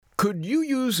Could you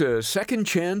use a second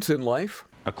chance in life?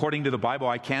 According to the Bible,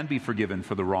 I can be forgiven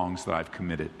for the wrongs that I've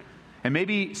committed. And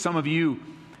maybe some of you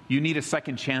need a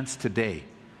second chance today.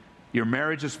 Your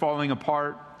marriage is falling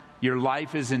apart. Your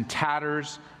life is in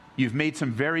tatters. You've made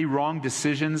some very wrong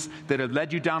decisions that have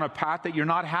led you down a path that you're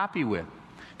not happy with,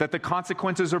 that the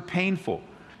consequences are painful.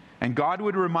 And God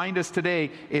would remind us today,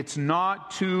 it's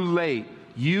not too late.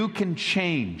 You can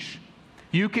change.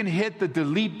 You can hit the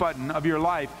delete button of your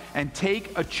life and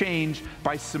take a change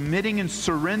by submitting and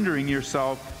surrendering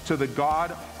yourself to the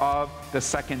God of the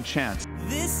second chance.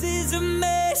 This is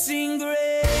amazing grace.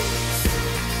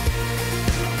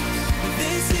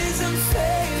 This is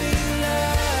unfailing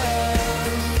love.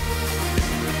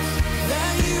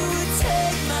 That you would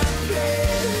take my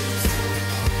place.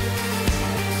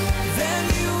 That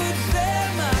you would bear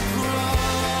my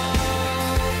cross.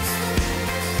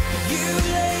 You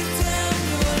laid down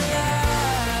your life.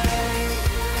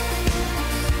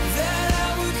 That I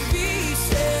would be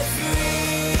set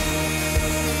free.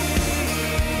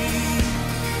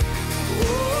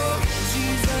 Oh,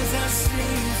 Jesus, I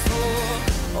sing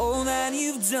for all that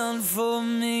you've done for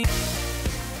me.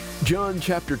 John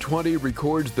chapter 20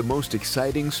 records the most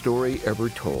exciting story ever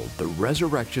told, the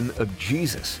resurrection of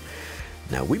Jesus.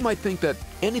 Now, we might think that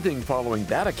anything following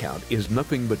that account is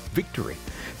nothing but victory.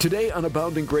 Today on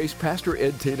Abounding Grace, Pastor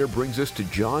Ed Taylor brings us to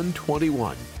John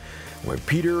 21, where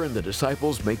Peter and the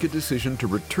disciples make a decision to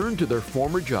return to their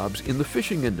former jobs in the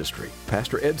fishing industry.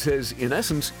 Pastor Ed says, in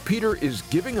essence, Peter is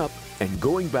giving up and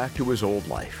going back to his old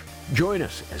life. Join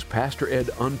us as Pastor Ed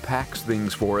unpacks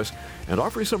things for us and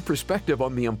offers some perspective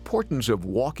on the importance of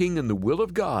walking in the will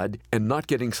of God and not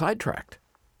getting sidetracked.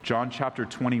 John chapter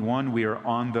 21, we are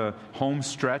on the home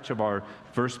stretch of our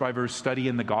verse-by-verse study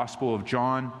in the Gospel of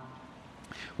John.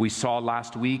 We saw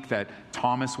last week that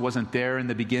Thomas wasn't there in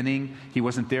the beginning. He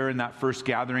wasn't there in that first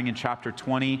gathering in chapter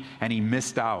 20, and he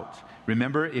missed out.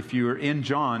 Remember, if you're in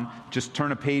John, just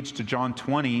turn a page to John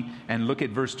 20 and look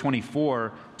at verse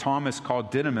 24. Thomas,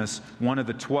 called Didymus, one of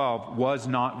the 12, was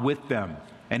not with them.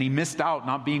 And he missed out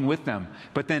not being with them.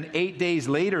 But then 8 days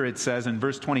later, it says in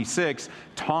verse 26,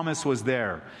 Thomas was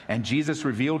there. And Jesus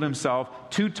revealed himself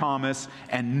to Thomas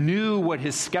and knew what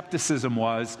his skepticism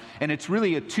was. And it's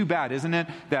really too bad, isn't it,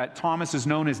 that Thomas is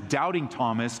known as Doubting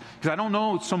Thomas? Because I don't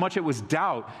know so much it was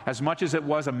doubt as much as it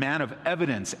was a man of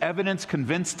evidence. Evidence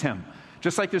convinced him.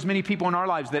 Just like there's many people in our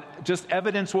lives that just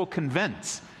evidence will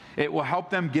convince. It will help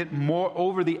them get more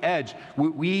over the edge.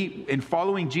 We in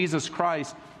following Jesus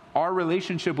Christ, our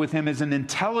relationship with him is an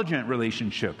intelligent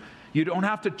relationship. You don't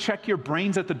have to check your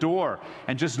brains at the door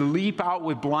and just leap out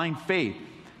with blind faith.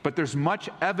 But there's much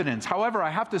evidence. However, I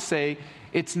have to say,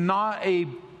 it's not a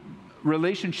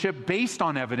relationship based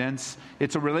on evidence.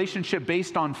 It's a relationship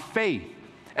based on faith.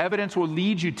 Evidence will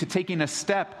lead you to taking a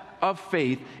step of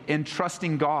faith in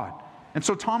trusting God. And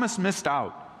so Thomas missed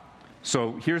out.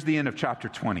 So here's the end of chapter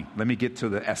 20. Let me get to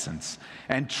the essence.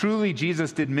 And truly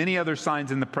Jesus did many other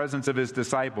signs in the presence of his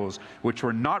disciples, which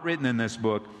were not written in this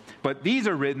book. But these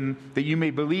are written that you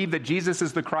may believe that Jesus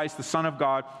is the Christ, the Son of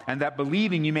God, and that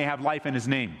believing you may have life in his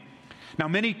name. Now,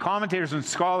 many commentators and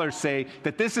scholars say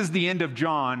that this is the end of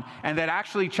John, and that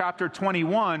actually chapter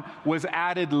 21 was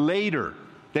added later.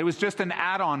 That it was just an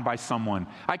add-on by someone.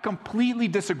 I completely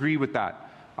disagree with that.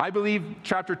 I believe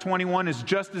chapter 21 is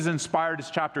just as inspired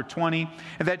as chapter 20.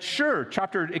 And that sure,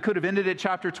 it could have ended at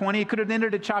chapter 20, it could have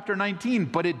ended at chapter 19,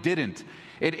 but it didn't.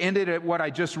 It ended at what I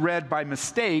just read by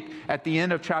mistake at the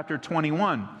end of chapter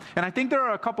 21. And I think there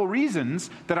are a couple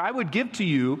reasons that I would give to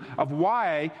you of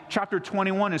why chapter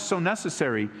 21 is so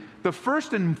necessary. The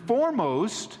first and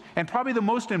foremost, and probably the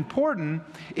most important,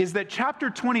 is that chapter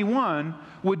 21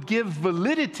 would give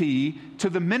validity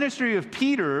to the ministry of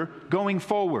Peter going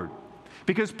forward.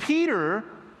 Because Peter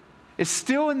is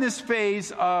still in this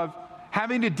phase of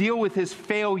having to deal with his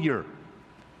failure.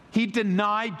 He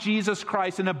denied Jesus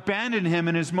Christ and abandoned him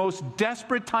in his most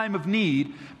desperate time of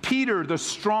need. Peter, the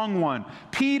strong one.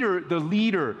 Peter, the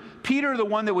leader. Peter, the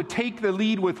one that would take the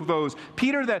lead with those.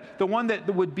 Peter, the one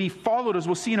that would be followed, as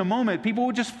we'll see in a moment. People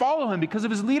would just follow him because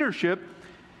of his leadership.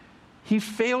 He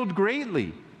failed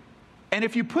greatly. And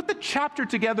if you put the chapter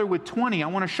together with 20, I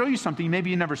want to show you something maybe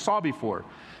you never saw before.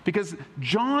 Because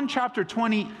John chapter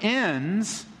 20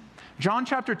 ends,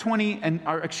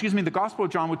 the Gospel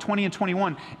of John with 20 and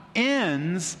 21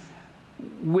 ends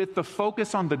with the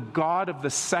focus on the God of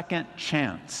the second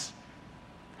chance.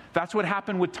 That's what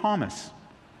happened with Thomas.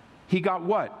 He got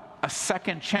what? A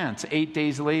second chance 8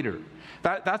 days later.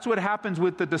 That's what happens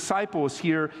with the disciples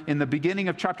here in the beginning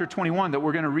of chapter 21 that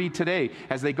we're going to read today.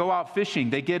 As they go out fishing,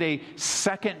 they get a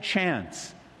second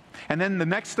chance. And then the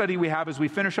next study we have as we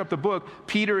finish up the book,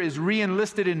 Peter is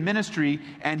re-enlisted in ministry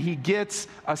and he gets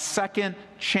a second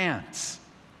chance.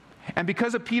 And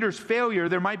because of Peter's failure,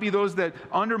 there might be those that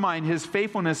undermine his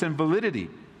faithfulness and validity,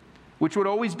 which would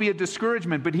always be a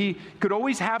discouragement. But he could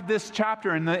always have this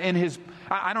chapter in his,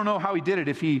 I don't know how he did it,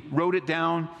 if he wrote it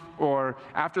down or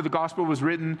after the gospel was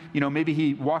written, maybe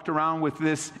he walked around with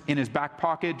this in his back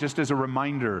pocket just as a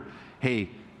reminder. Hey,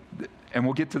 and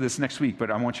we'll get to this next week, but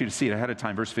I want you to see it ahead of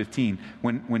time. Verse 15,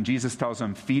 when Jesus tells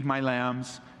them, feed my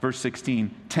lambs. Verse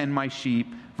 16, tend my sheep.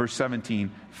 Verse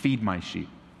 17, feed my sheep.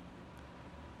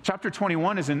 Chapter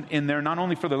 21 is in there not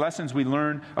only for the lessons we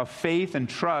learn of faith and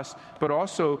trust, but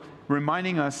also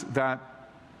reminding us that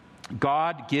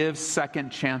God gives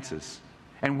second chances.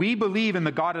 And we believe in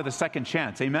the God of the second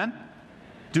chance. Amen?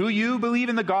 Do you believe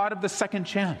in the God of the second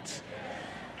chance?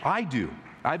 I do.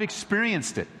 I've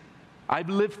experienced it. I've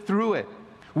lived through it.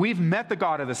 We've met the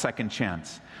God of the second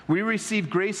chance. We receive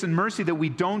grace and mercy that we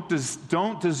don't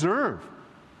deserve.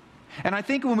 And I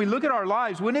think when we look at our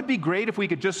lives, wouldn't it be great if we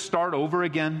could just start over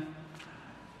again?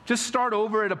 Just start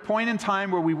over at a point in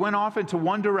time where we went off into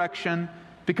one direction,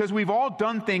 because we've all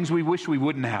done things we wish we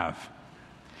wouldn't have.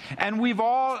 And we've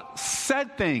all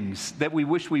said things that we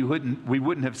wish we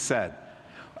wouldn't have said.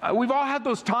 We've all had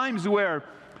those times where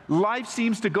life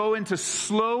seems to go into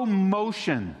slow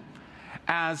motion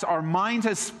as our mind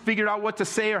has figured out what to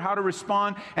say or how to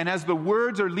respond, and as the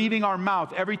words are leaving our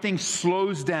mouth, everything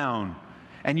slows down.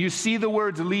 And you see the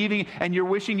words leaving, and you're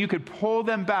wishing you could pull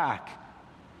them back,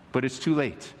 but it's too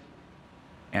late.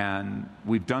 And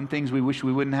we've done things we wish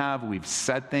we wouldn't have. We've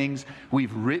said things.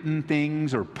 We've written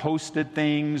things or posted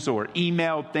things or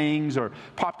emailed things or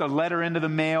popped a letter into the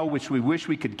mail which we wish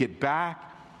we could get back.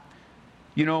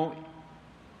 We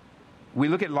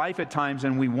look at life at times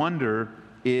and we wonder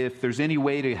if there's any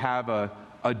way to have a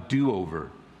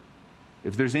do-over.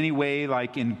 If there's any way,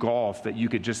 like in golf, that you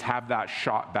could just have that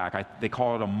shot back. They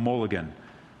call it a mulligan,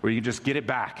 where you can just get it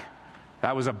back.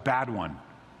 That was a bad one,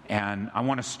 and I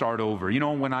want to start over.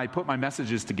 When I put my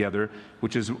messages together,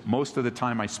 which is most of the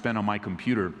time I spend on my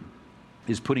computer,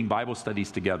 is putting Bible studies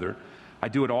together. I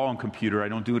do it all on computer. I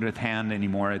don't do it with hand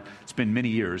anymore. It's been many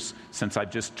years since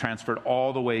I've just transferred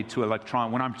all the way to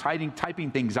electronic. When I'm typing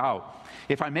things out,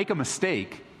 if I make a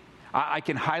mistake, I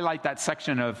can highlight that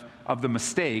section of the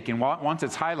mistake, and once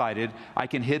it's highlighted, I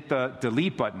can hit the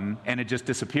delete button, and it just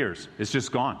disappears. It's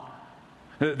just gone.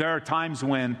 There are times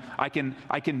when I can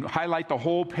highlight the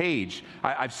whole page.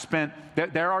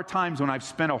 There are times when I've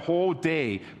spent a whole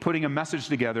day putting a message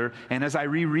together, and as I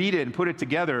reread it and put it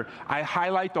together, I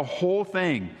highlight the whole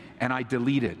thing, and I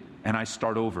delete it, and I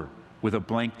start over with a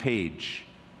blank page.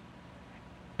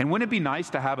 And wouldn't it be nice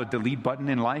to have a delete button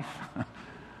in life?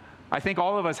 I think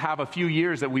all of us have a few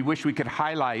years that we wish we could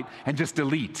highlight and just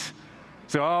delete.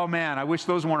 So, oh man, I wish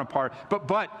those weren't a part.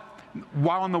 But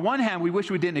while on the one hand we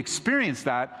wish we didn't experience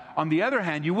that, on the other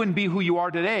hand, you wouldn't be who you are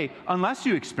today unless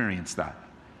you experienced that.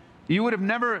 You would have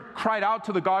never cried out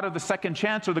to the God of the second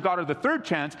chance or the God of the third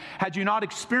chance had you not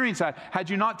experienced that, had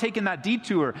you not taken that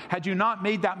detour, had you not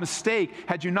made that mistake,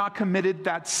 had you not committed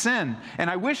that sin. And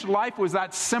I wish life was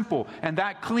that simple and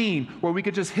that clean, where we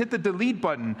could just hit the delete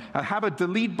button, have a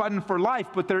delete button for life,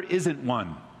 but there isn't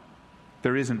one.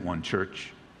 There isn't one,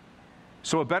 church.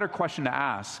 So a better question to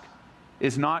ask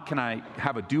is not, can I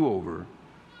have a do-over?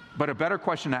 But a better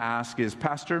question to ask is,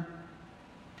 Pastor,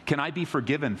 can I be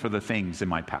forgiven for the things in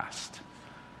my past?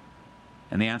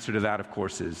 And the answer to that, of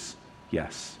course, is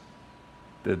yes.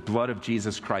 The blood of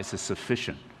Jesus Christ is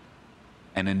sufficient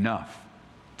and enough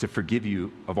to forgive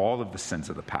you of all of the sins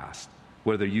of the past,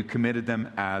 whether you committed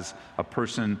them as a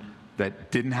person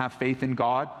that didn't have faith in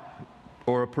God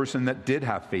or a person that did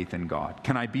have faith in God.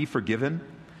 Can I be forgiven?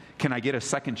 Can I get a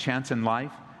second chance in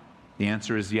life? The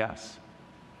answer is yes.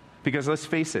 Because let's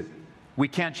face it, we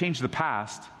can't change the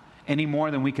past any more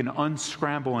than we can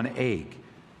unscramble an egg.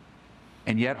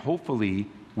 And yet, hopefully,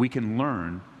 we can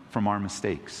learn from our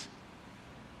mistakes.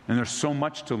 And there's so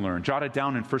much to learn. Jot it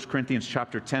down in 1 Corinthians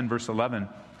chapter 10, verse 11.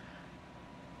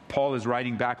 Paul is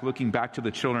writing back, looking back to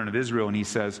the children of Israel, and he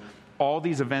says, all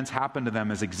these events happened to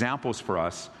them as examples for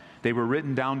us. They were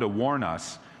written down to warn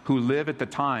us who live at the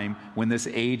time when this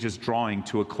age is drawing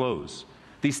to a close.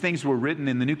 These things were written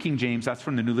in the New King James. That's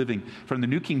from the New Living. From the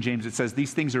New King James, it says,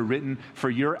 these things are written for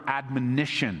your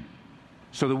admonition,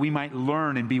 so that we might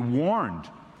learn and be warned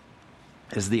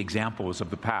as the examples of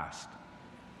the past.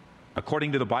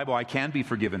 According to the Bible, I can be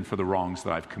forgiven for the wrongs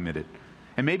that I've committed.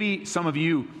 And maybe some of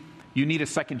you need a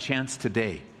second chance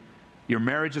today. Your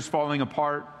marriage is falling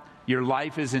apart. Your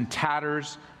life is in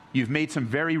tatters. You've made some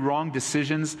very wrong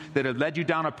decisions that have led you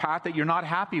down a path that you're not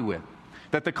happy with.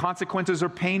 that the consequences are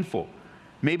painful.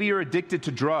 Maybe you're addicted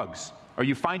to drugs, or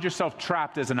you find yourself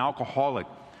trapped as an alcoholic.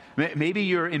 Maybe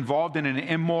you're involved in an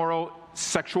immoral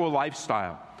sexual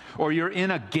lifestyle, or you're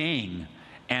in a gang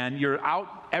and you're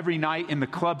out every night in the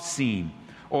club scene,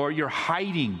 or you're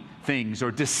hiding things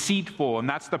or deceitful, and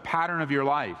that's the pattern of your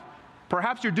life.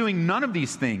 Perhaps you're doing none of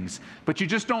these things, but you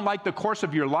just don't like the course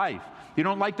of your life. You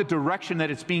don't like the direction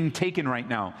that it's being taken right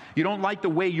now. You don't like the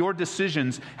way your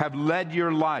decisions have led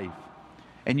your life.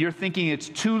 And you're thinking it's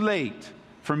too late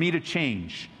for me to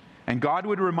change. And God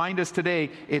would remind us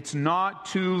today, it's not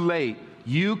too late.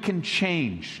 You can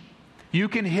change. You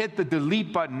can hit the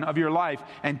delete button of your life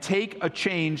and take a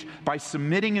change by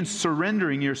submitting and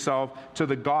surrendering yourself to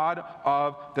the God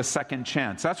of the second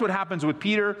chance. That's what happens with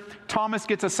Peter. Thomas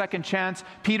gets a second chance.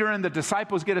 Peter and the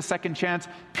disciples get a second chance.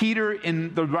 Peter,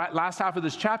 in the last half of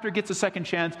this chapter, gets a second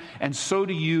chance, and so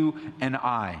do you and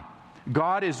I.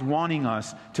 God is wanting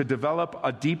us to develop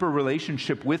a deeper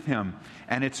relationship with Him,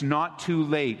 and it's not too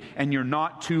late, and you're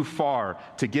not too far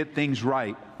to get things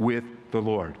right with the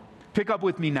Lord. Pick up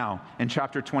with me now in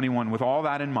chapter 21 with all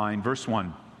that in mind, verse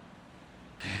 1.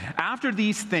 After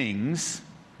these things,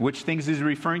 which things is he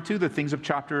referring to? The things of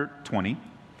chapter 20.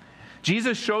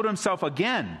 Jesus showed Himself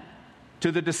again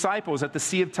to the disciples at the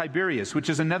Sea of Tiberias, which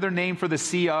is another name for the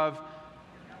Sea of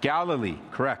Galilee.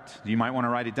 Correct. You might want to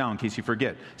write it down in case you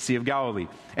forget. Sea of Galilee.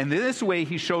 And this way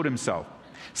He showed Himself.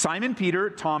 Simon Peter,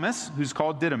 Thomas, who's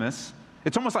called Didymus.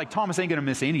 It's almost like Thomas ain't going to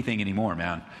miss anything anymore,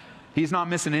 man. He's not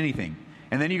missing anything.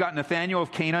 And then you got Nathanael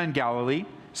of Cana in Galilee,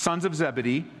 sons of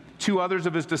Zebedee. 2 others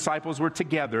of his disciples were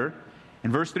together.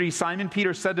 In verse 3, Simon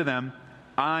Peter said to them,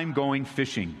 I'm going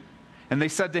fishing. And they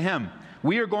said to him,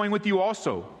 we are going with you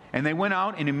also. And they went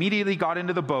out and immediately got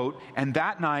into the boat, and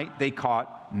that night they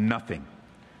caught nothing.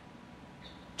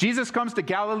 Jesus comes to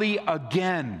Galilee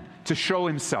again to show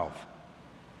Himself.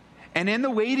 And in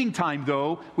the waiting time,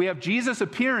 though, we have Jesus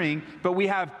appearing, but we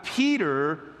have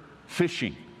Peter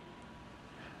fishing.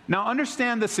 Now,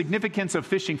 understand the significance of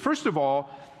fishing. First of all,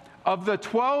 of the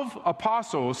 12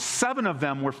 apostles, 7 of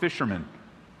them were fishermen.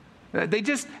 They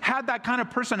just had that kind of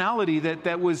personality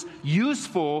that was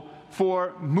useful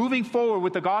for moving forward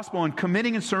with the gospel and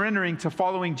committing and surrendering to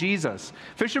following Jesus.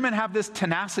 Fishermen have this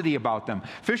tenacity about them.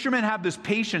 Fishermen have this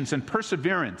patience and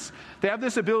perseverance. They have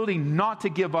this ability not to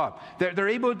give up. They're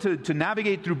able to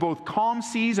navigate through both calm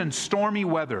seas and stormy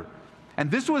weather. And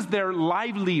this was their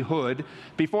livelihood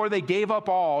before they gave up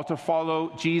all to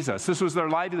follow Jesus. This was their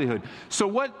livelihood. So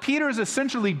what Peter is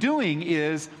essentially doing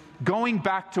is going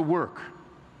back to work.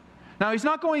 Now, he's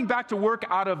not going back to work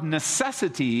out of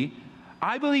necessity.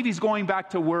 I believe he's going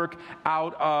back to work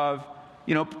out of,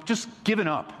 just giving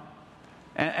up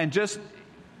and just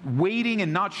waiting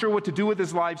and not sure what to do with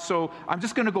his life. So I'm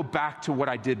just going to go back to what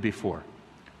I did before.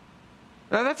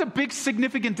 Now, that's a big,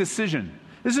 significant decision.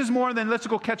 This is more than let's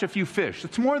go catch a few fish.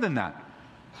 It's more than that.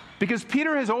 Because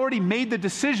Peter has already made the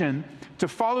decision to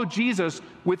follow Jesus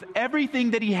with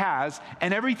everything that he has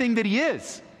and everything that he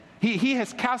is. He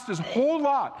has cast his whole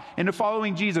lot into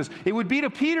following Jesus. It would be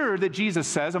to Peter that Jesus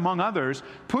says, among others,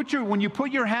 when you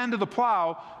put your hand to the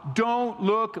plow, don't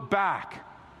look back.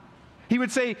 He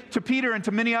would say to Peter and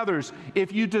to many others,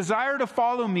 if you desire to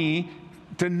follow me,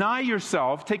 deny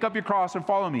yourself, take up your cross and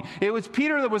follow me. It was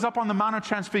Peter that was up on the Mount of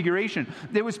Transfiguration.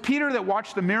 It was Peter that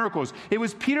watched the miracles. It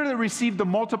was Peter that received the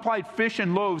multiplied fish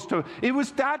and loaves. It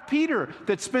was that Peter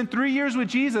that spent 3 years with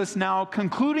Jesus, now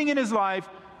concluding in his life,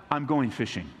 I'm going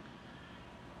fishing.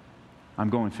 I'm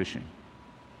going fishing.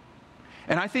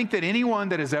 And I think that anyone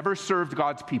that has ever served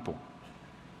God's people,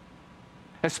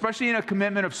 especially in a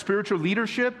commitment of spiritual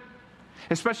leadership,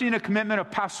 especially in a commitment of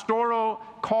pastoral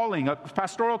calling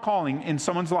in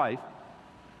someone's life,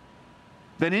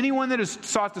 that anyone that has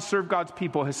sought to serve God's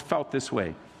people has felt this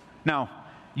way. Now,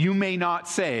 you may not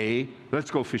say,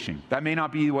 let's go fishing. That may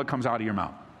not be what comes out of your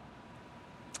mouth.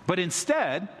 But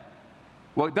instead,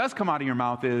 what does come out of your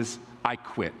mouth is, I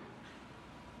quit.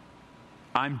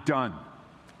 I'm done.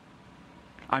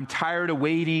 I'm tired of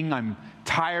waiting. I'm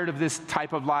tired of this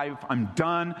type of life. I'm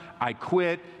done. I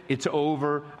quit. It's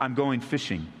over. I'm going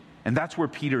fishing. And that's where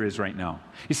Peter is right now.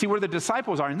 You see, where the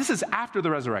disciples are, and this is after the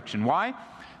resurrection. Why?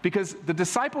 Because the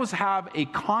disciples have a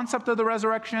concept of the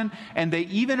resurrection, and they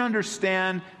even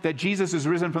understand that Jesus is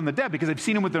risen from the dead because they've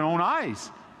seen him with their own eyes.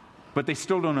 But they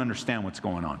still don't understand what's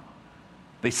going on.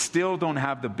 They still don't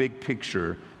have the big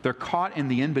picture. They're caught in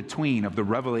the in-between of the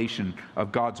revelation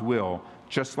of God's will,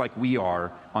 just like we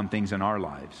are on things in our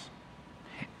lives.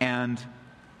 And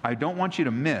I don't want you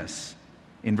to miss,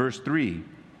 in verse 3,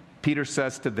 Peter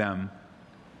says to them,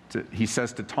 he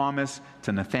says to Thomas,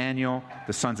 to Nathanael,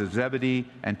 the sons of Zebedee,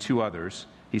 and 2 others,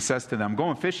 he says to them,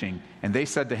 "Going fishing." And they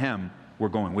said to him, "We're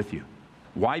going with you."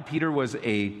 Why? Peter was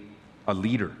a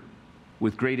leader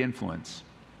with great influence.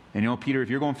 And you know, Peter, if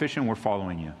you're going fishing, we're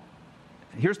following you.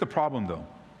 Here's the problem, though.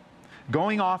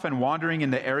 Going off and wandering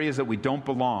in the areas that we don't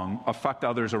belong affect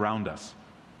others around us.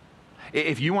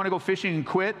 If you want to go fishing and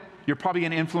quit, you're probably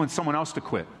going to influence someone else to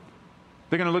quit.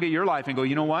 They're going to look at your life and go,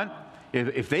 you know what?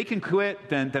 If they can quit,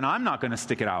 then I'm not going to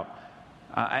stick it out.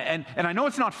 And I know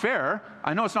it's not fair.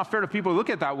 I know it's not fair to people to look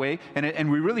at it that way.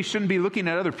 And we really shouldn't be looking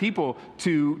at other people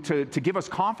to give us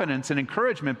confidence and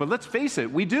encouragement. But let's face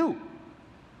it, we do.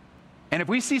 And if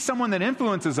we see someone that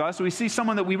influences us, we see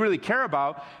someone that we really care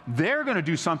about, they're going to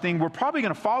do something, we're probably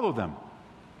going to follow them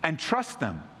and trust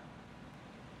them.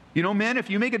 You know, men, if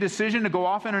you make a decision to go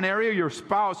off in an area, your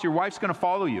spouse, your wife's going to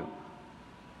follow you.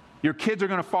 Your kids are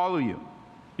going to follow you.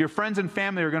 Your friends and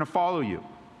family are going to follow you.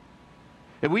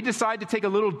 If we decide to take a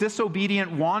little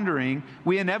disobedient wandering,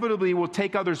 we inevitably will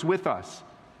take others with us.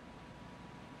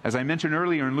 As I mentioned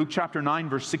earlier in Luke chapter 9,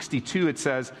 verse 62, it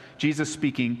says, Jesus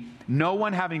speaking, "No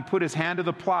one having put his hand to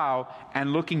the plow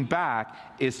and looking back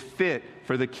is fit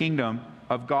for the kingdom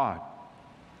of God."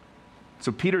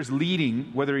 So Peter's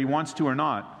leading, whether he wants to or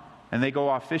not, and they go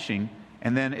off fishing,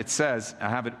 and then it says, I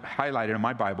have it highlighted in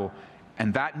my Bible,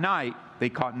 and that night they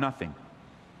caught nothing.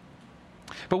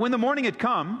 But when the morning had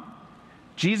come,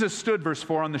 Jesus stood, verse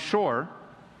 4, on the shore,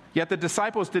 yet the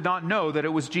disciples did not know that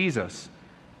it was Jesus.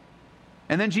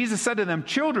 And then Jesus said to them,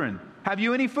 "Children, have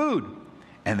you any food?"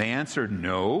 And they answered,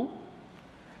 "No."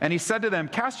 And he said to them,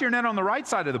 "Cast your net on the right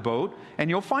side of the boat, and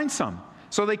you'll find some."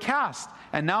 So they cast,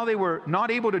 and now they were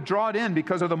not able to draw it in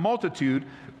because of the multitude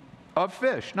of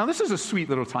fish. Now this is a sweet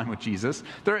little time with Jesus.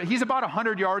 He's about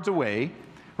 100 yards away,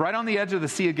 right on the edge of the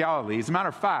Sea of Galilee. As a matter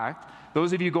of fact,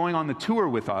 those of you going on the tour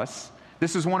with us,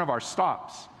 this is one of our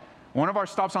stops. One of our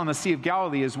stops on the Sea of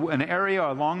Galilee is an area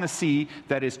along the sea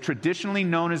that is traditionally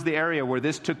known as the area where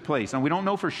this took place. And we don't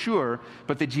know for sure,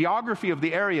 but the geography of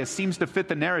the area seems to fit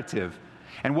the narrative.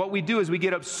 And what we do is we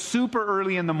get up super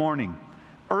early in the morning,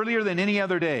 earlier than any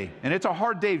other day. And it's a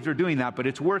hard day for doing that, but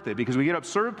it's worth it because we get up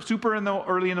super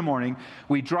early in the morning.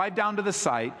 We drive down to the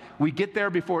site. We get there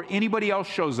before anybody else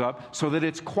shows up so that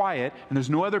it's quiet and there's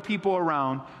no other people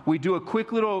around. We do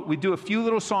a few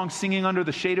little songs singing under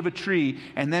the shade of a tree,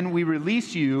 and then we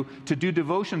release you to do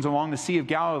devotions along the Sea of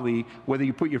Galilee, whether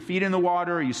you put your feet in the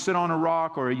water or you sit on a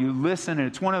rock or you listen. And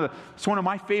it's one of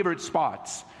my favorite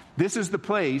spots. This is the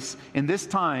place in this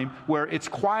time where it's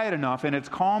quiet enough and it's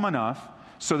calm enough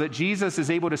so that Jesus is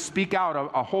able to speak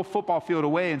out a whole football field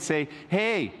away and say,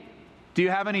 "Hey, do you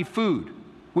have any food?"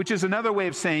 Which is another way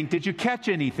of saying, "Did you catch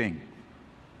anything?"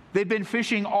 They've been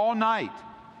fishing all night.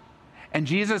 And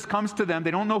Jesus comes to them. They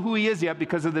don't know who he is yet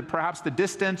because of perhaps the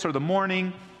distance or the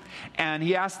morning. And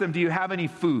he asks them, "Do you have any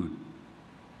food?"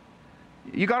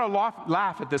 You got to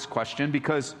laugh at this question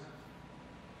because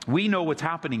we know what's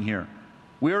happening here.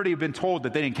 We already have been told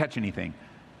that they didn't catch anything,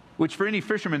 which for any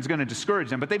fisherman is going to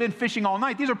discourage them. But they've been fishing all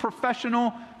night. These are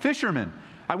professional fishermen.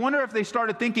 I wonder if they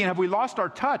started thinking, have we lost our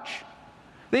touch?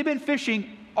 They've been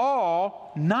fishing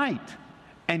all night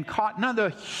and caught another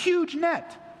huge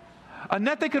net. A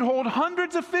net that could hold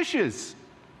hundreds of fishes.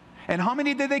 And how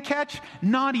many did they catch?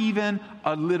 Not even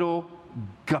a little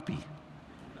guppy.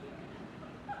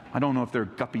 I don't know if there are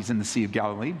guppies in the Sea of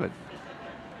Galilee, but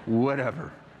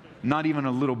whatever. Not even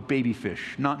a little baby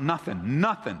fish.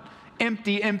 Nothing.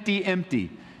 Empty, empty, empty.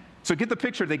 So get the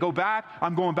picture. They go back.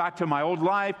 I'm going back to my old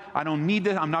life. I don't need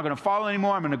this. I'm not going to follow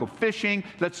anymore. I'm going to go fishing.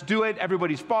 Let's do it.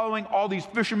 Everybody's following. All these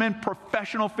fishermen,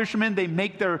 professional fishermen, they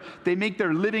make their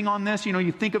living on this. You know,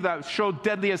 you think of that show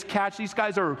Deadliest Catch. These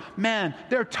guys are, man,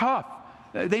 they're tough.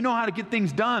 They know how to get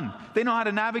things done. They know how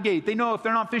to navigate. They know if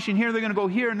they're not fishing here, they're going to go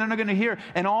here, and then they're going to here.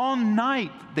 And all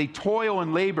night, they toil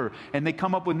and labor, and they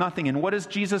come up with nothing. And what does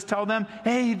Jesus tell them?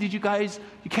 "Hey, did you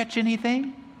catch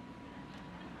anything?"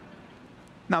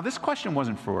 Now, this question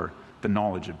wasn't for the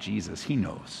knowledge of Jesus. He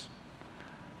knows.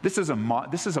 This is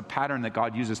a pattern that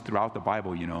God uses throughout the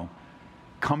Bible, you know.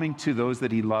 Coming to those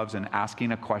that he loves and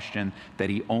asking a question that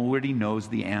he already knows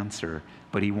the answer,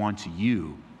 but he wants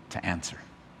you to answer.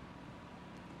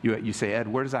 You say, "Ed,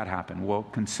 where does that happen?" Well,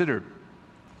 consider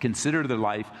the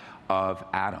life of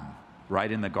Adam,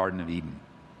 right in the Garden of Eden.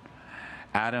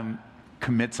 Adam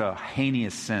commits a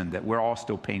heinous sin that we're all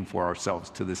still paying for ourselves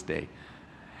to this day.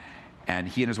 And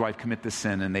he and his wife commit this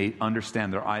sin, and they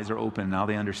understand, their eyes are open. Now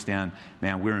they understand,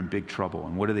 man, we're in big trouble.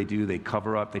 And what do? They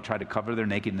cover up. They try to cover their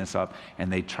nakedness up,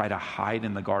 and they try to hide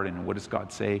in the garden. And what does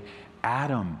God say?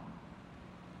 "Adam,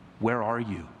 where are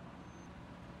you?"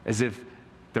 As if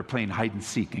they're playing hide and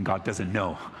seek, and God doesn't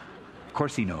know. Of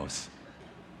course he knows.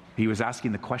 He was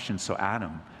asking the question, so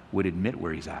Adam, would admit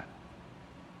where he's at.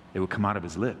 It would come out of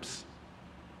his lips.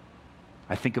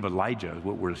 I think of Elijah,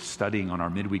 what we're studying on our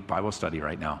midweek Bible study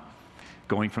right now,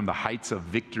 going from the heights of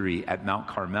victory at Mount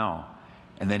Carmel,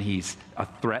 and then he's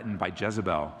threatened by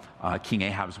Jezebel, King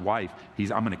Ahab's wife.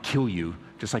 I'm going to kill you,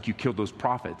 just like you killed those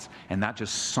prophets. And that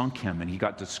just sunk him, and he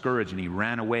got discouraged, and he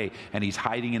ran away, and he's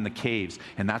hiding in the caves.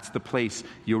 And that's the place,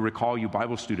 you'll recall, you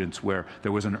Bible students, where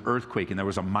there was an earthquake, and there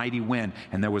was a mighty wind,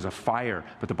 and there was a fire.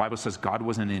 But the Bible says God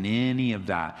wasn't in any of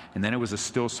that. And then it was a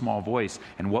still small voice.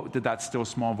 And what did that still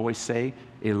small voice say?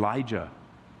 Elijah,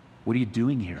 what are you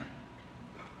doing here?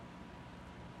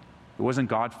 It wasn't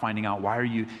God finding out, why are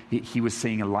you, he was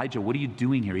saying, Elijah, what are you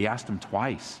doing here? He asked him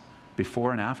twice,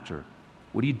 before and after.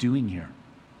 What are you doing here?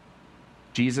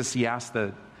 Jesus, he asked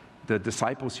the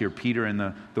disciples here, Peter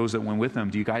and those that went with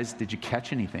him, did you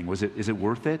catch anything? Is it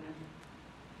worth it?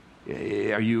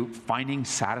 Are you finding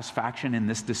satisfaction in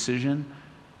this decision?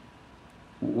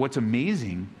 What's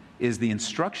amazing is the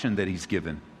instruction that he's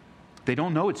given. They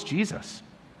don't know it's Jesus.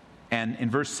 And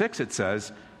in verse 6 it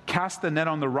says, cast the net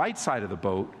on the right side of the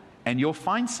boat, and you'll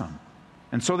find some.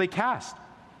 And so they cast.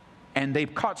 And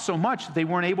they've caught so much that they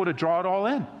weren't able to draw it all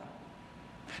in.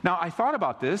 Now, I thought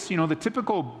about this. The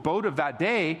typical boat of that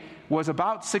day was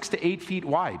about 6 to 8 feet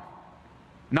wide.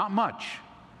 Not much.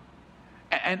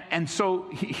 And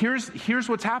so here's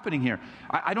what's happening here.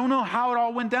 I don't know how it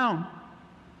all went down.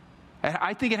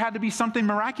 I think it had to be something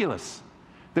miraculous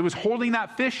that was holding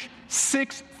that fish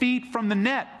 6 feet from the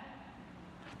net.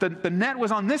 The net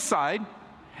was on this side.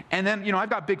 And then, I've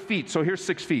got big feet, so here's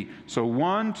 6 feet. So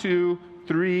 1, 2,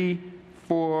 3,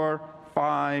 4,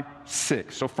 5,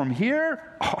 6. So from here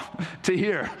to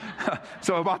here.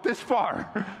 So about this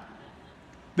far.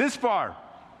 This far.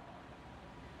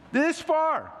 This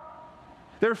far.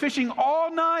 They were fishing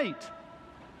all night.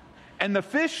 And the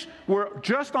fish were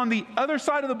just on the other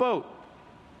side of the boat.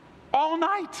 All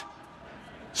night.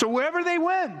 So wherever they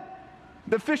went,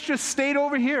 the fish just stayed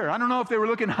over here. I don't know if they were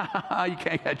looking, you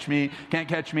can't catch me.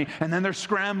 And then they're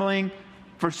scrambling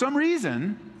for some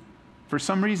reason.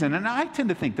 And I tend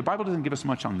to think, the Bible doesn't give us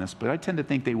much on this, but I tend to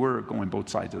think they were going both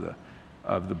sides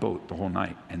of the boat the whole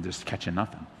night and just catching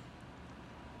nothing.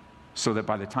 So that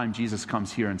by the time Jesus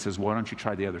comes here and says, why don't you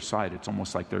try the other side? It's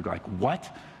almost like they're like,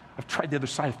 what? I've tried the other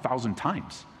side 1,000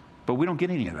 times, but we don't get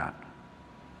any of that.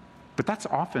 But that's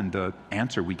often the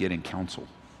answer we get in counsel.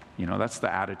 That's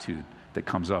the attitude that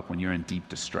comes up when you're in deep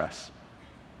distress.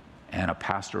 And a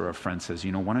pastor or a friend says,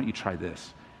 why don't you try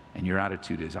this? And your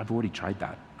attitude is, I've already tried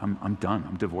that. I'm done.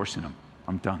 I'm divorcing him.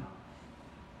 I'm done.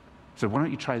 So why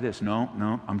don't you try this? No,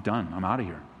 I'm done. I'm out of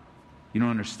here. You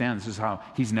don't understand. This is how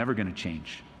he's never going to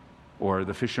change. Or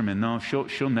the fisherman, no,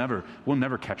 she'll never, we'll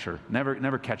never catch her.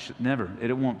 Never catch, never.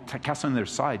 It won't cast on their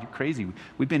side. You're crazy.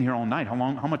 We've been here all night. How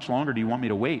much longer do you want me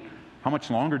to wait? How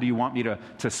much longer do you want me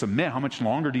to submit? How much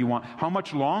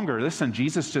longer? Listen,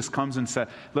 Jesus just comes and said,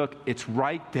 look, it's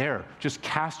right there. Just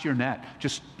cast your net.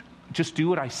 Just do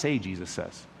what I say, Jesus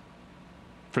says.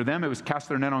 For them, it was cast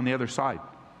their net on the other side.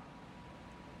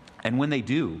 And when they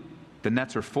do, the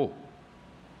nets are full.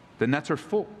 The nets are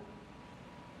full.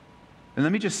 And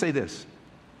let me just say this.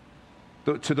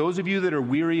 To those of you that are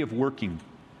weary of working,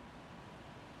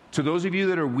 to those of you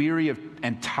that are weary of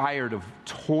and tired of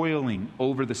toiling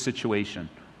over the situation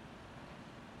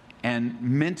and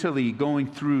mentally going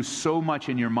through so much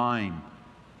in your mind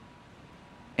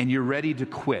and you're ready to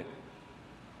quit,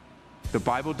 the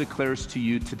Bible declares to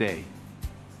you today,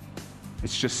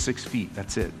 it's just 6 feet.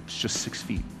 That's it. It's just 6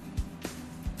 feet.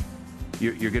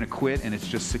 You're going to quit and it's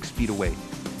just 6 feet away.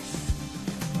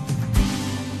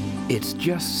 It's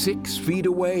just 6 feet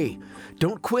away.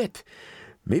 Don't quit.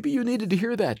 Maybe you needed to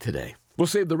hear that today. We'll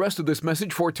save the rest of this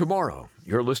message for tomorrow.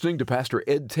 You're listening to Pastor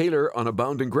Ed Taylor on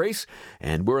Abounding Grace,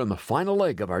 and we're on the final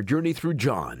leg of our journey through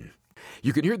John.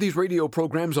 You can hear these radio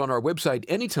programs on our website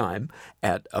anytime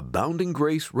at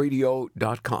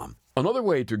aboundinggraceradio.com. Another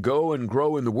way to go and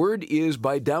grow in the Word is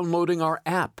by downloading our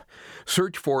app.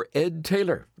 Search for Ed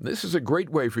Taylor. This is a great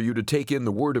way for you to take in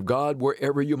the Word of God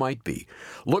wherever you might be.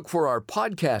 Look for our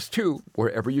podcast, too,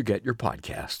 wherever you get your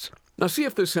podcasts. Now, see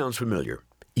if this sounds familiar.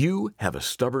 You have a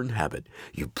stubborn habit.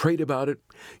 You prayed about it,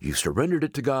 you surrendered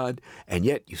it to God, and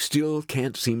yet you still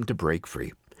can't seem to break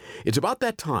free. It's about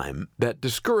that time that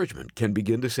discouragement can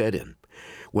begin to set in.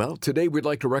 Well, today we'd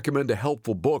like to recommend a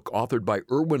helpful book authored by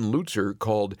Erwin Lutzer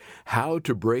called How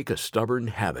to Break a Stubborn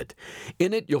Habit.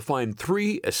 In it, you'll find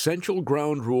 3 essential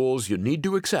ground rules you need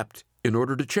to accept in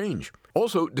order to change.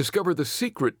 Also, discover the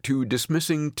secret to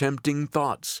dismissing tempting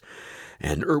thoughts.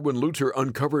 And Erwin Lutzer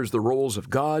uncovers the roles of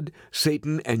God,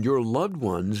 Satan, and your loved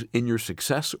ones in your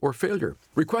success or failure.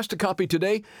 Request a copy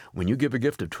today when you give a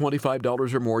gift of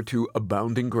 $25 or more to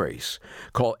Abounding Grace.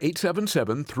 Call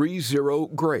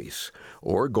 877-30-GRACE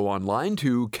or go online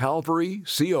to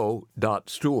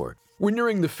calvaryco.store. We're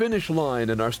nearing the finish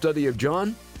line in our study of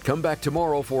John. Come back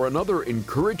tomorrow for another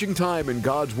encouraging time in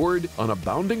God's Word on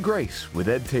Abounding Grace with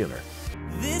Ed Taylor.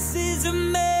 This is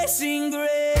amazing grace.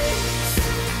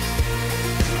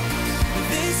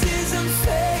 This is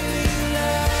unfailing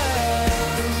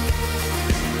love.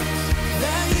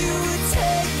 That you would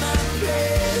take my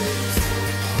place.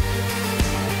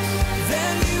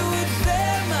 That you would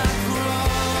bear my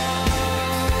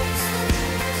cross.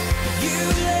 You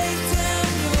laid down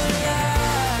your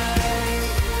life.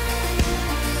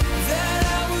 That I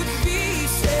would be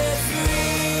set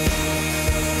free.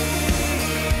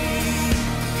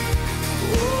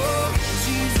 Oh,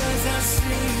 Jesus, I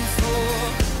sing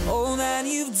for all that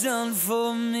you've done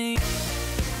for me.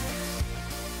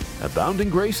 Abounding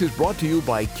Grace is brought to you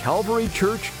by Calvary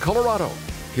Church, Colorado,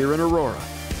 here in Aurora.